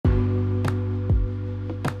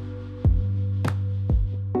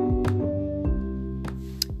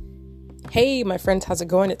Hey, my friends, how's it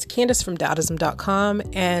going? It's Candace from Dowdism.com,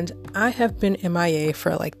 and I have been MIA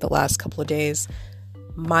for the last couple of days.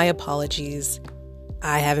 My apologies.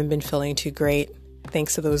 I haven't been feeling too great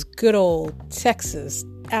thanks to those good old Texas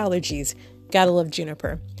allergies. Gotta love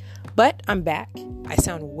juniper. But I'm back. I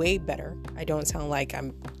sound way better. I don't sound like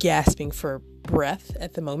I'm gasping for breath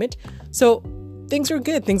at the moment. So things are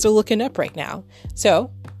good. Things are looking up right now. So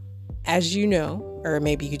as you know, or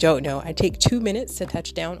maybe you don't know, I take 2 minutes to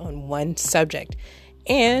touch down on one subject.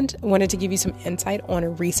 And I wanted to give you some insight on a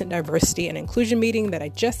recent diversity and inclusion meeting that I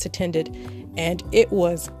just attended. And it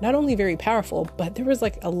was not only very powerful, but there was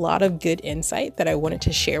a lot of good insight that I wanted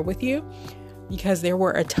to share with you, because there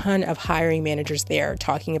were a ton of hiring managers there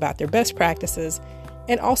talking about their best practices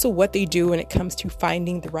and also what they do when it comes to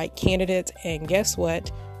finding the right candidates. And guess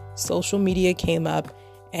what? Social media came up,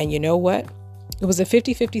 and you know what? It was a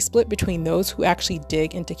 50-50 split between those who actually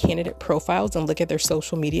dig into candidate profiles and look at their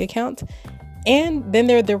social media accounts. And then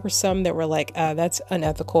there were some that were like, that's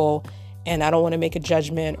unethical and I don't want to make a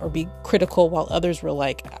judgment or be critical, while others were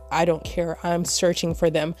like, I don't care. I'm searching for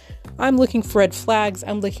them. I'm looking for red flags.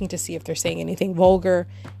 I'm looking to see if they're saying anything vulgar,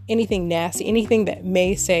 anything nasty, anything that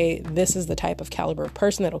may say this is the type of caliber of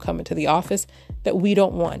person that'll come into the office that we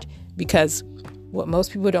don't want. Because what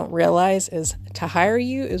most people don't realize is to hire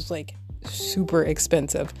you is super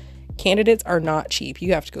expensive. Candidates are not cheap.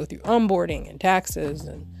 You have to go through onboarding and taxes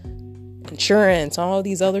and insurance, all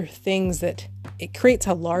these other things that it creates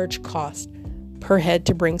a large cost per head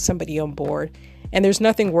to bring somebody on board. And there's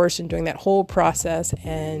nothing worse than doing that whole process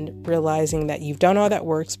and realizing that you've done all that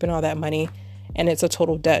work, spent all that money, and it's a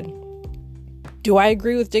total dud. Do I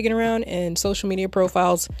agree with digging around in social media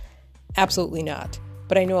profiles? Absolutely not.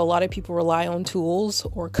 But I know a lot of people rely on tools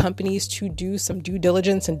or companies to do some due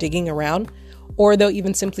diligence and digging around, or they'll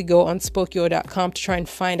even simply go on Spokeo.com to try and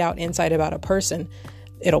find out insight about a person.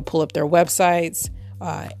 It'll pull up their websites,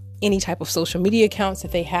 any type of social media accounts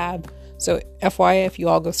that they have. So FYI, if you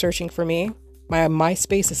all go searching for me, my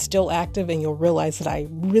MySpace is still active, and you'll realize that I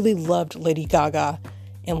really loved Lady Gaga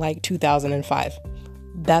in 2005.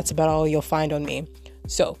 That's about all you'll find on me.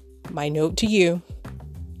 So my note to you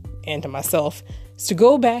and to myself is to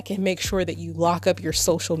go back and make sure that you lock up your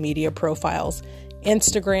social media profiles.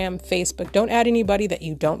 Instagram, Facebook, don't add anybody that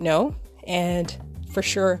you don't know. And for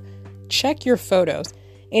sure, check your photos.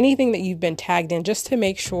 Anything that you've been tagged in, just to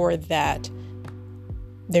make sure that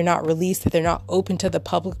they're not released, that they're not open to the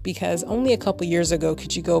public, because only a couple years ago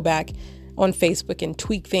could you go back on Facebook and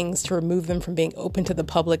tweak things to remove them from being open to the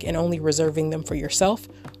public and only reserving them for yourself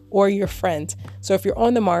or your friends. So if you're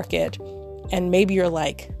on the market and maybe you're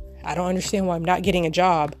like, I don't understand why I'm not getting a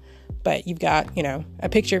job, but you've got, a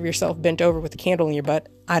picture of yourself bent over with a candle in your butt.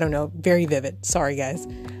 I don't know. Very vivid. Sorry, guys.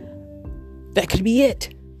 That could be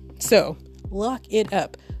it. So lock it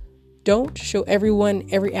up. Don't show everyone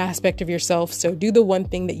every aspect of yourself. So do the one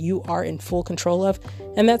thing that you are in full control of,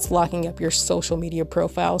 and that's locking up your social media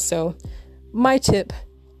profile. So my tip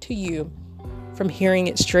to you, from hearing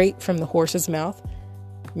it straight from the horse's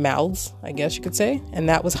mouths, I guess you could say, and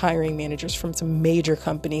that was hiring managers from some major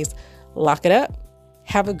companies. Lock it up.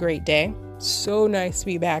 Have a great day. So nice to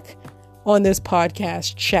be back on this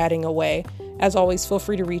podcast chatting away. As always, feel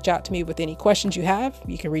free to reach out to me with any questions you have.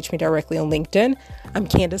 You can reach me directly on LinkedIn. I'm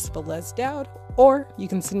Candace Velez Dowd, or you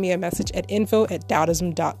can send me a message at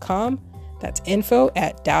info@dowdism.com. That's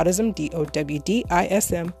info@dowdism,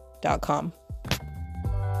 DOWDISM.com.